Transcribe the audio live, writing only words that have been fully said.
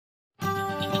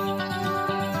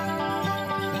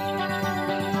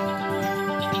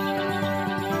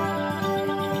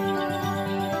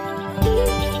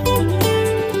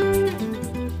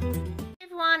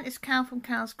Cal from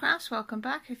Cal's Crafts. Welcome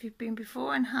back if you've been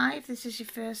before, and hi if this is your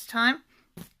first time.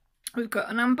 We've got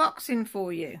an unboxing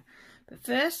for you, but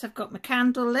first I've got my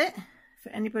candle lit for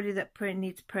anybody that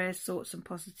needs prayers, thoughts and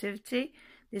positivity.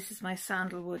 This is my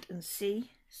sandalwood and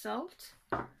sea salt,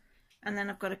 and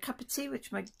then I've got a cup of tea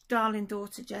which my darling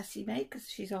daughter Jessie made because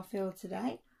she's off ill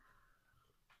today,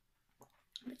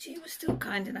 but she was still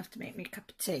kind enough to make me a cup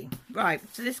of tea. Right,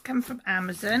 so this comes from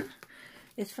Amazon.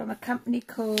 It's from a company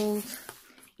called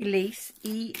Elice,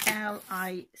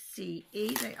 E-L-I-C-E.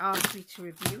 They asked me to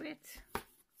review it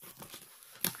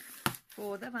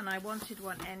for them, and I wanted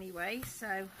one anyway,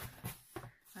 so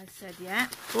I said yeah.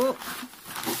 Oh,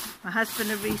 my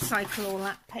husband will recycle all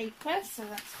that paper, so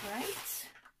that's great.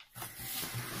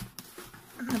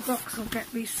 And the box will get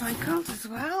recycled as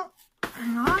well.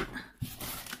 Hang on.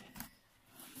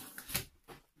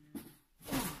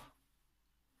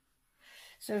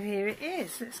 So here it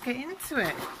is. Let's get into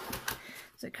it.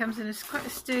 So it comes in quite a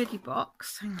sturdy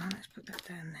box. Hang on, let's put that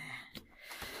down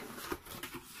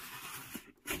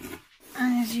there.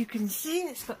 And as you can see,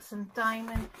 it's got some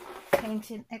diamond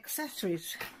painting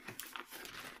accessories.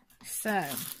 So,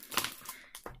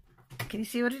 can you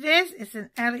see what it is? It's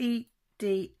an LED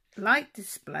light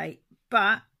display,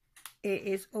 but it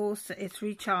is also, it's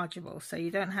rechargeable, so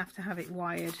you don't have to have it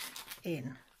wired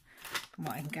in, from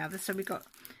what I can gather. So we got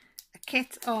a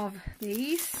kit of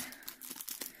these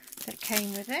that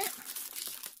came with it.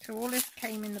 So all this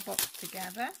came in the box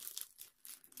together.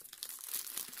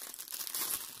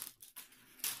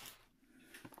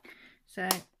 So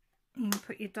you can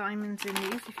put your diamonds in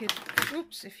these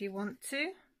if you want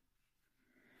to.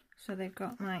 So they've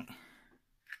got like,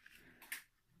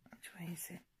 which way is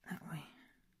it? That way.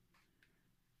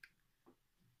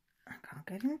 I can't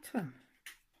get into them.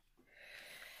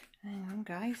 Hang on,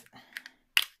 guys.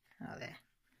 Oh, there.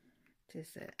 It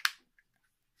is it.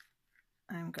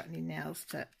 I haven't got any nails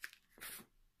to.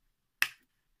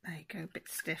 There you go, a bit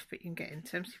stiff, but you can get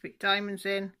into them. So you put your diamonds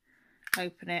in,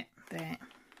 open it, there.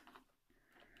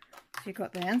 So you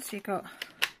got them. So you got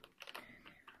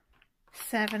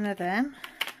 7 of them.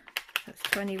 That's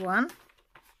 21.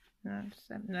 No,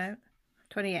 7, no,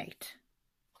 28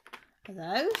 of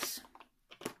those.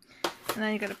 And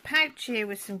then you've got a pouch here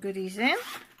with some goodies in.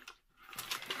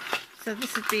 So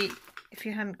this would be, if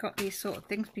you hadn't got these sort of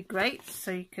things, be great.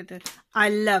 So you could, I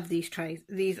love these trays.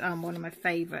 These are one of my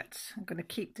favourites. I'm going to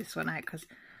keep this one out because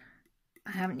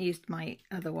I haven't used my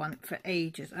other one for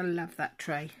ages. I love that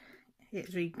tray.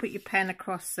 It's where you put your pen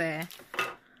across there.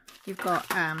 You've got,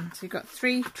 so you've got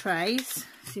 3 trays.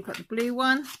 So you've got the blue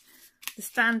one, the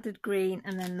standard green,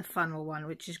 and then the funnel one,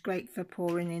 which is great for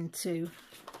pouring into,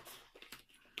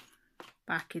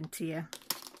 back into your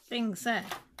things there.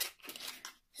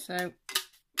 So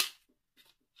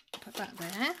put that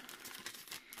there,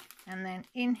 and then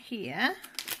in here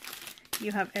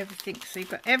you have everything. So you've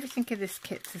got everything in this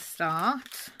kit to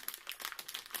start.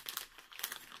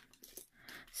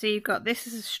 So you've got, this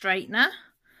is a straightener,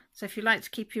 so if you like to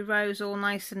keep your rows all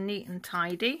nice and neat and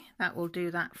tidy, that will do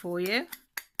that for you.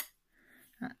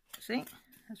 See,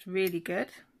 that's really good.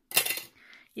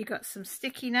 You've got some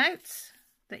sticky notes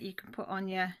that you can put on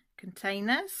your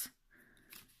containers.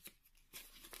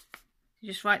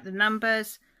 You just write the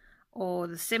numbers or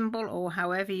the symbol or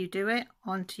however you do it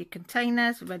onto your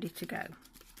containers, ready to go.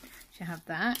 So you have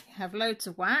that. You have loads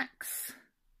of wax.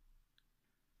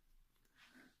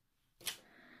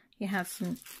 You have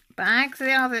some bags.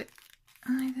 They are the,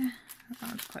 that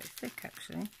one's quite thick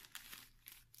actually.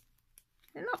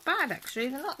 They're not bad actually.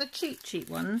 They're not the cheap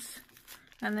ones,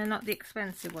 and they're not the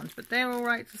expensive ones, but they're all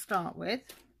right to start with.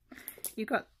 You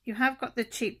have got the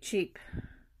cheap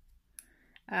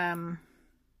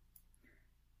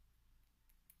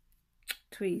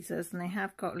tweezers, and they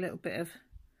have got a little bit of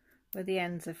where the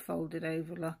ends are folded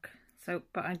over, look. So,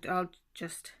 but I'll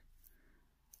just,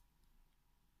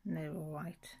 they're all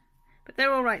right, but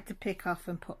they're all right to pick off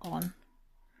and put on.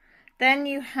 Then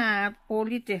you have all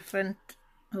your different,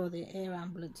 oh, the air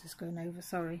ambulance is going over,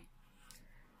 sorry.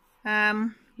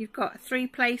 You've got a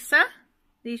 3-placer.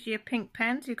 These are your pink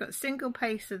pens. You've got a single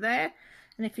placer there,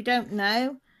 and if you don't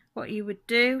know, what you would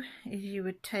do is you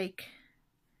would take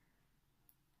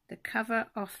the cover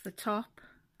off the top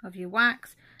of your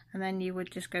wax, and then you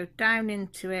would just go down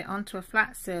into it onto a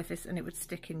flat surface, and it would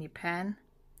stick in your pen.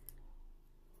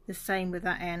 The same with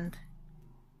that end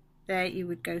there, you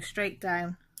would go straight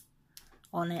down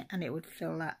on it and it would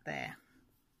fill that there.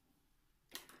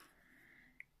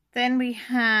 Then we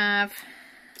have,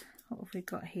 what have we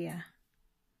got here?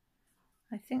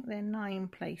 I think they're 9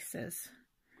 placers.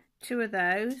 2 of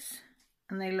those,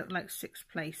 and they look like 6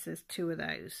 placers, 2 of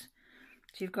those.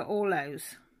 So you've got all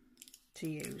those to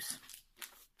use.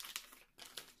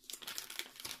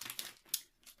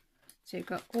 So you've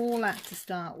got all that to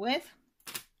start with.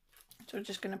 So we're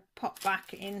just going to pop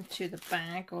back into the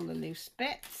bag all the loose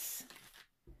bits.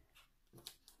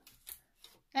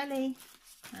 Ellie,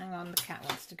 hang on, the cat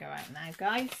wants to go out now,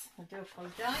 guys. I do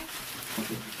apologise.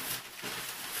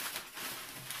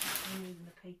 I'm moving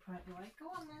the paper out the way. Go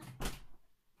on then.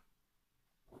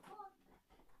 Go on.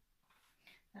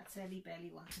 That's Ellie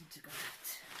barely wanting to go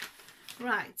out.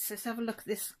 Right, so let's have a look at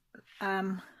this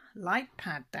light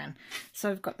pad then.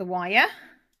 So I've got the wire.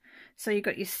 So you've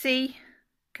got your C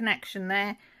connection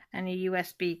there and your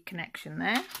USB connection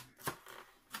there.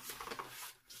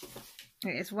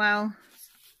 It is well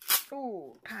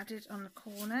padded on the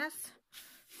corners,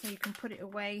 so you can put it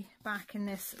away back in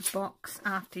this box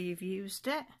after you've used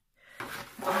it.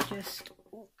 I'll just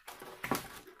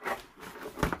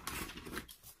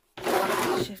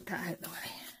shift that out the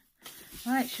way.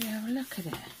 Right, should we have a look at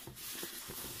it?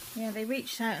 Yeah, they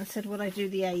reached out and said would I do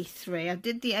the A3. I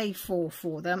did the A4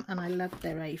 for them and I loved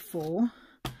their A4.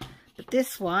 But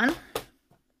this one,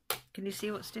 can you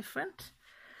see what's different?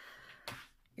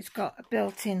 It's got a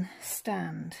built-in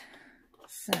stand.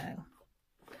 So,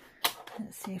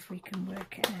 let's see if we can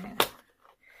work it out.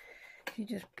 You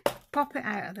just pop it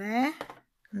out of there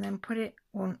and then put it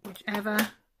on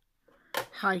whichever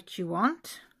height you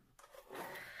want.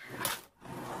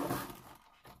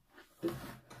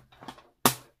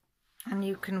 And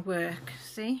you can work,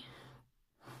 see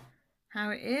how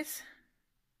it is?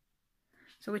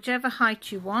 So whichever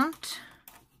height you want.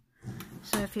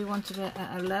 So if you wanted it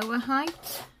at a lower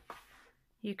height,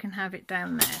 you can have it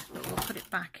down there, but we'll put it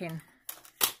back in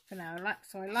for now.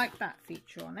 So I like that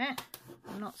feature on it.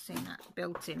 I've not seen that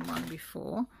built-in one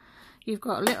before. You've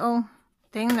got a little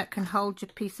thing that can hold your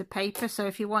piece of paper, so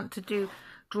if you want to do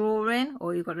drawing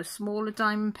or you've got a smaller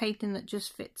diamond painting that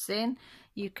just fits in,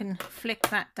 you can flick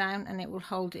that down and it will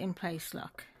hold it in place,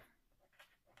 look.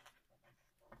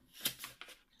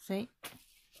 See?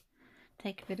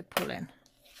 Take a bit of pulling.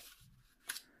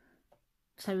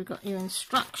 So we've got your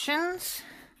instructions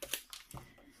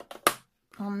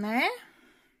on there.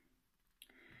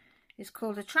 It's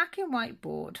called a tracking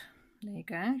whiteboard. There you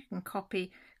go. You can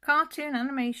copy cartoon,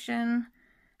 animation,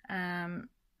 and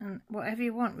whatever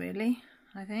you want really,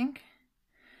 I think.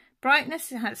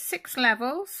 Brightness, it has 6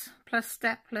 levels, plus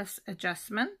step, plus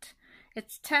adjustment.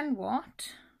 It's 10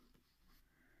 watt.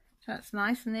 So that's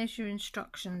nice, and there's your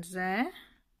instructions there.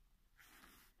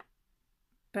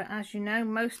 But as you know,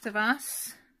 most of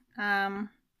us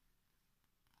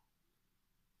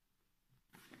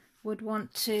would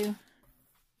want to,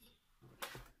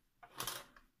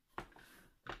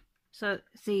 so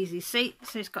it's easy. See,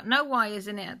 so it's got no wires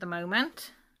in it at the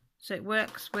moment, so it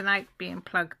works without being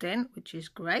plugged in, which is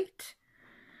great.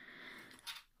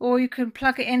 Or you can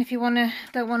plug it in if you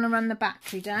don't want to run the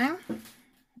battery down. It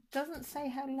doesn't say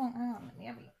how long. Oh, let me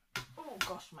have a look. Oh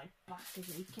gosh, my back is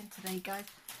aching today, guys.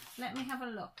 Let me have a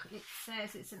look. It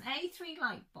says it's an A3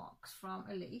 light box from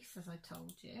Elice, as I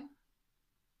told you.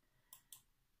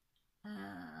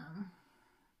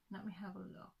 Let me have a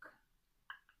look.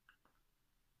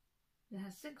 It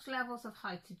has 6 levels of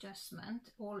height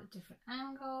adjustment, all at different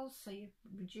angles, so it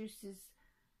reduces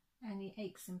any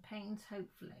aches and pains,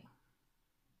 hopefully.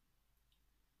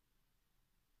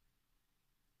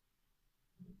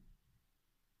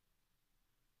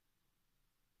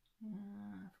 I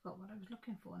forgot what I was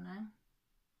looking for now.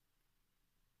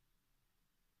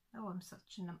 Oh, I'm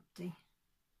such a numpty.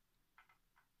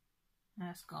 No,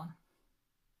 it's gone.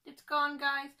 It's gone,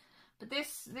 guys. But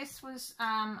this was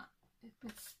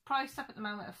it's priced up at the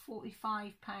moment at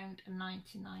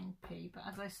 £45.99. But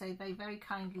as I say, they very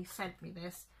kindly sent me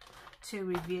this to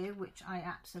review, which I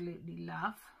absolutely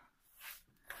love.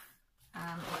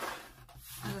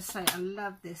 As I say, I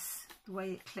love this, the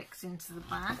way it clicks into the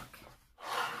back.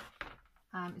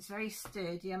 It's very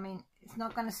sturdy. I mean, it's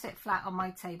not going to sit flat on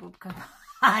my table because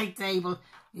my table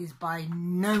is by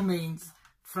no means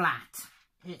flat.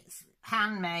 It's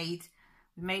handmade.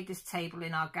 We made this table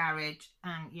in our garage,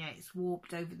 and yeah, it's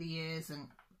warped over the years,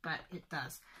 but it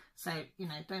does. So, you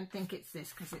know, don't think it's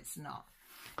this, because it's not.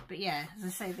 But yeah, as I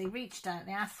say, they reached out.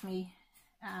 They asked me,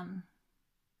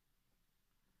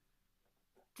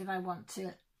 did I want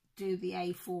to do the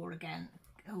A4 again?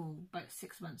 Oh, about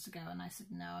 6 months ago, and I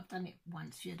said no, I've done it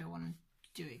once. You don't want to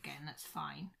do it again, that's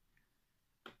fine.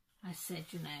 I said,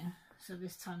 you know, so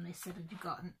this time they said, have you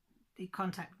gotten, they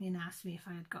contacted me and asked me if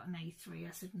I had got an A3.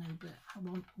 I said no, but I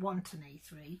want an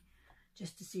A3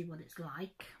 just to see what it's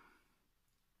like.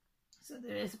 So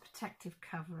there is a protective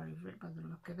cover over it by the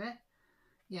look of it.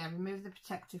 Yeah, remove the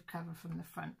protective cover from the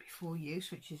front before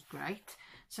use, which is great.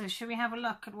 So shall we have a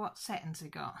look at what settings we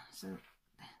got? So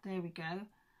there we go.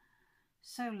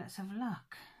 So let's have a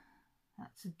look.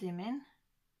 That's a dimming.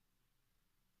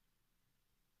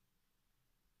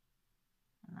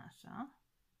 And that's that.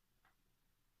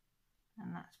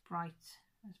 And that's bright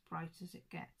as it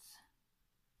gets.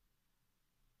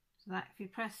 So that if you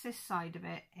press this side of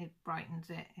it, it brightens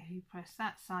it. If you press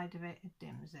that side of it, it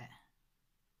dims it.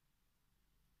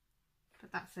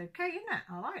 But that's okay, isn't it?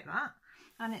 I like that.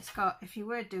 And it's got, if you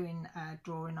were doing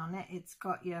drawing on it, it's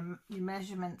got your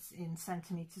measurements in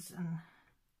centimetres, and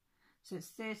so it's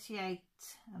 38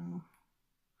 and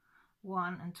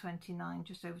 1 and 29,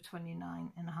 just over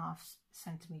 29.5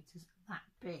 centimetres, that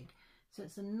big. So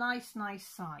it's a nice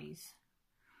size.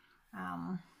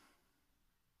 I'm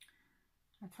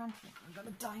trying to think, I've got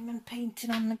a diamond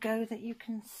painting on the go that you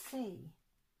can see.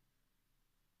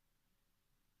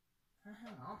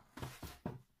 Hang on.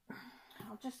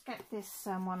 I'll just get this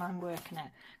one I'm working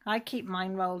at. I keep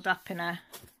mine rolled up in a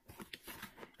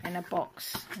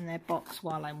box, in their box,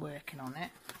 while I'm working on it.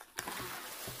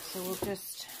 So we'll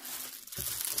just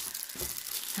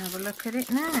have a look at it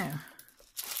now.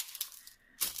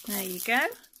 There you go.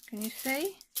 Can you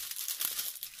see?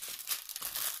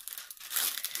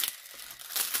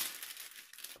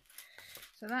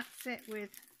 So that's it with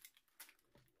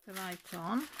the light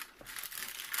on.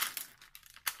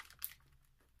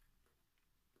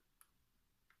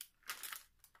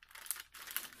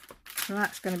 So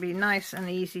that's going to be nice and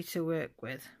easy to work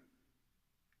with.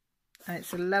 And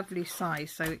it's a lovely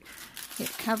size, so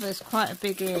it covers quite a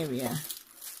big area.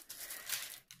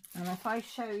 And if I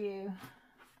show you,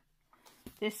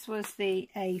 this was the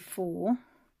A4.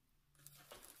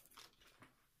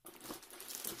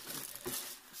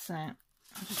 So I'll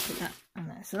just put that on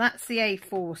there. So that's the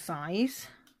A4 size.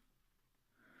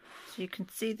 So you can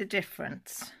see the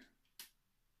difference.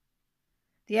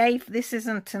 This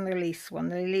isn't an Elice one.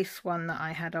 The Elice one that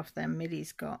I had off them,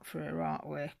 Millie's got for her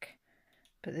artwork.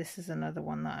 But this is another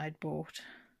one that I'd bought.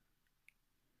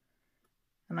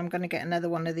 And I'm going to get another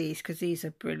one of these because these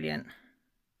are brilliant.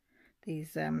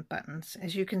 These buttons.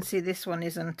 As you can see, this one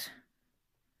isn't,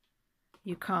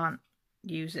 you can't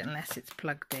use it unless it's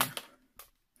plugged in.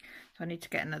 So I need to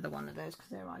get another one of those because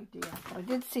they're ideal. But I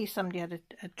did see somebody had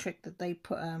a trick that they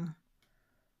put,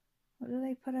 what do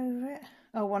they put over it?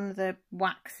 Oh, one of the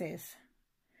waxes.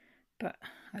 But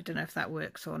I don't know if that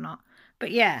works or not.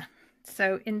 But yeah,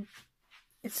 so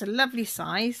it's a lovely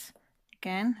size.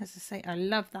 Again, as I say, I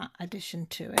love that addition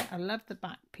to it. I love the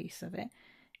back piece of it.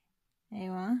 There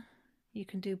you are. You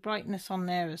can do brightness on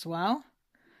there as well.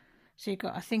 So you've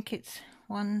got, I think it's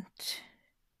 1,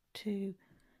 2,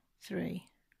 3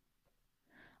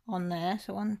 on there.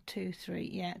 So 1, 2, 3,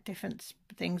 yeah, different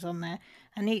things on there.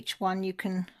 And each one you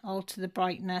can alter the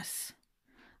brightness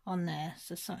on there.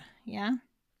 So yeah.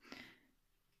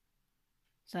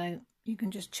 So you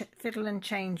can just fiddle and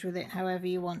change with it however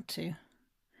you want to,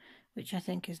 which I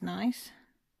think is nice.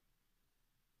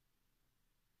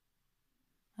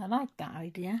 I like that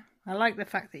idea. I like the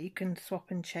fact that you can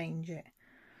swap and change it.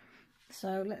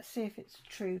 So let's see if it's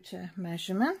true to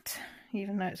measurement.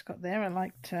 Even though it's got there, I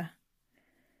like to...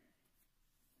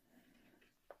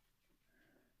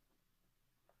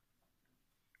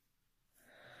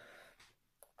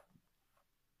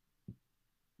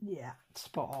 Yeah,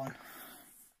 spot on.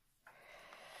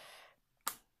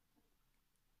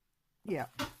 Yeah.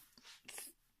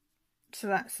 So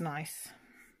that's nice.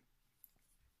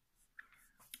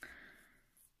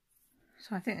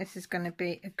 So I think this is going to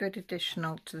be a good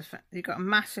additional to the fact you've got a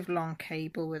massive long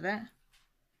cable with it.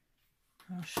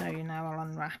 I'll show you now, I'll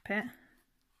unwrap it.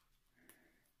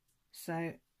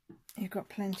 So you've got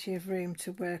plenty of room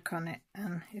to work on it,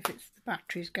 and if it's the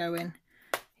battery's going,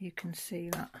 you can see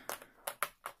that,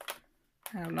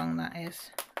 how long that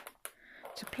is.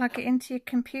 To plug it into your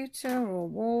computer or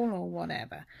wall or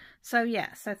whatever. So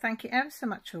yeah, so thank you ever so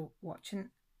much for watching.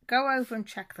 Go over and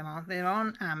check them out. They're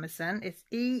on Amazon. It's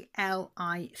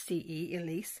E-L-I-C-E,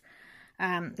 Elice.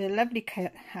 They're a lovely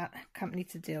company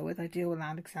to deal with. I deal with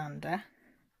Alexander.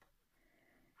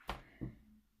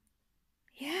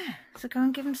 Yeah, so go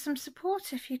and give them some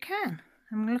support if you can.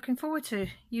 I'm looking forward to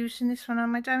using this one on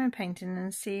my diamond painting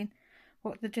and seeing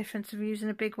what the difference of using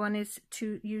a big one is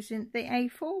to using the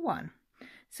A4 one.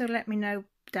 So let me know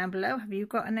down below, have you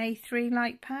got an A3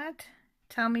 light pad?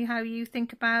 Tell me how you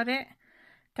think about it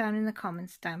down in the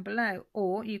comments down below,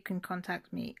 or you can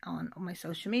contact me on my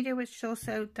social media, which is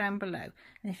also down below.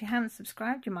 And if you haven't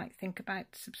subscribed, you might think about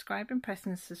subscribing,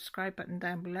 pressing the subscribe button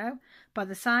down below. By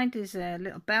the side is a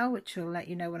little bell which will let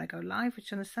you know when I go live, which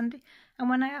is on a Sunday, and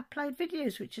when I upload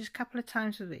videos, which is a couple of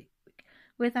times a week.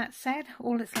 With that said,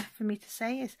 all that's left for me to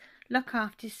say is look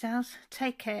after yourselves,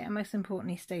 take care, and most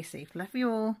importantly, stay safe. Love you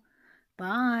all.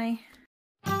 Bye.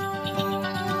 bye.